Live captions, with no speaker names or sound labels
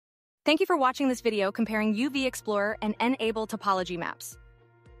Thank you for watching this video comparing UVexplorer and N-able topology maps.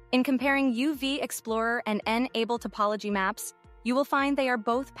 In comparing UVexplorer and N-able topology maps, you will find they are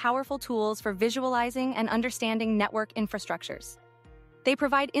both powerful tools for visualizing and understanding network infrastructures. They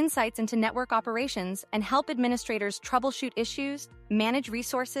provide insights into network operations and help administrators troubleshoot issues, manage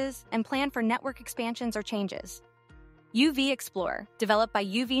resources, and plan for network expansions or changes. UVexplorer, developed by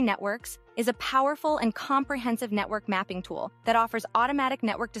UV Networks, is a powerful and comprehensive network mapping tool that offers automatic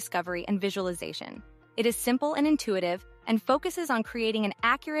network discovery and visualization. It is simple and intuitive and focuses on creating an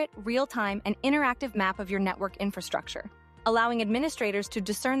accurate, real-time, and interactive map of your network infrastructure, allowing administrators to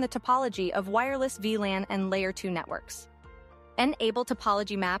discern the topology of wireless VLAN and Layer 2 networks. N-able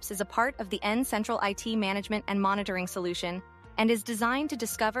topology maps is a part of the N Central IT management and monitoring solution and is designed to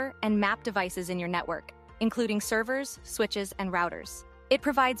discover and map devices in your network, including servers, switches, and routers. It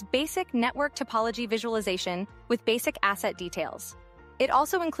provides basic network topology visualization with basic asset details. It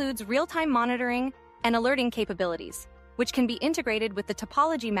also includes real-time monitoring and alerting capabilities, which can be integrated with the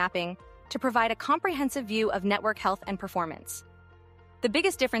topology mapping to provide a comprehensive view of network health and performance. The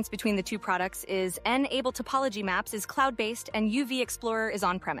biggest difference between the two products is N-able topology maps is cloud-based and UVexplorer is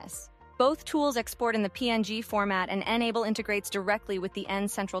on-premise. Both tools export in the PNG format, and N-able integrates directly with the N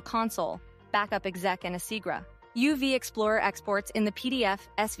Central Console, Backup Exec, and Asigra. UVexplorer exports in the PDF,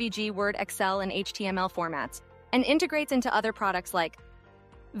 SVG, Word, Excel, and HTML formats, and integrates into other products like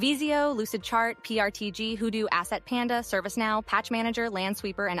Visio, Lucidchart, PRTG, Hoodoo, Asset Panda, ServiceNow, Patch Manager,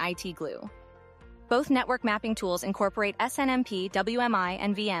 LANsweeper, and IT Glue. Both network mapping tools incorporate SNMP, WMI,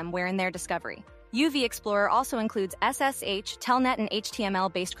 and VMware in their discovery. UVexplorer also includes SSH, Telnet, and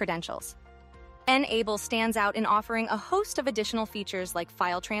HTML-based credentials. N-able stands out in offering a host of additional features like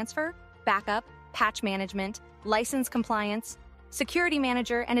file transfer, backup, patch management, license compliance, security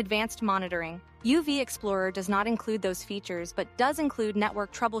manager, and advanced monitoring. UVexplorer does not include those features but does include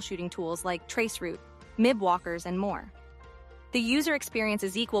network troubleshooting tools like traceroute, MIB walkers, and more. The user experience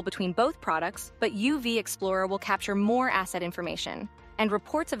is equal between both products, but UVexplorer will capture more asset information, and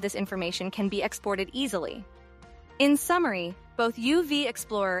reports of this information can be exported easily. In summary, both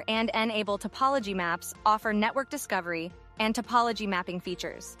UVexplorer and N-able topology maps offer network discovery and topology mapping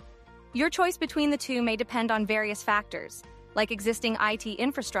features. Your choice between the two may depend on various factors, like existing IT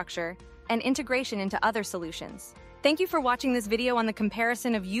infrastructure and integration into other solutions. Thank you for watching this video on the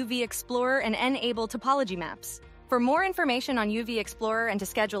comparison of UVexplorer and N-able topology maps. For more information on UVexplorer and to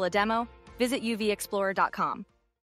schedule a demo, visit UVexplorer.com.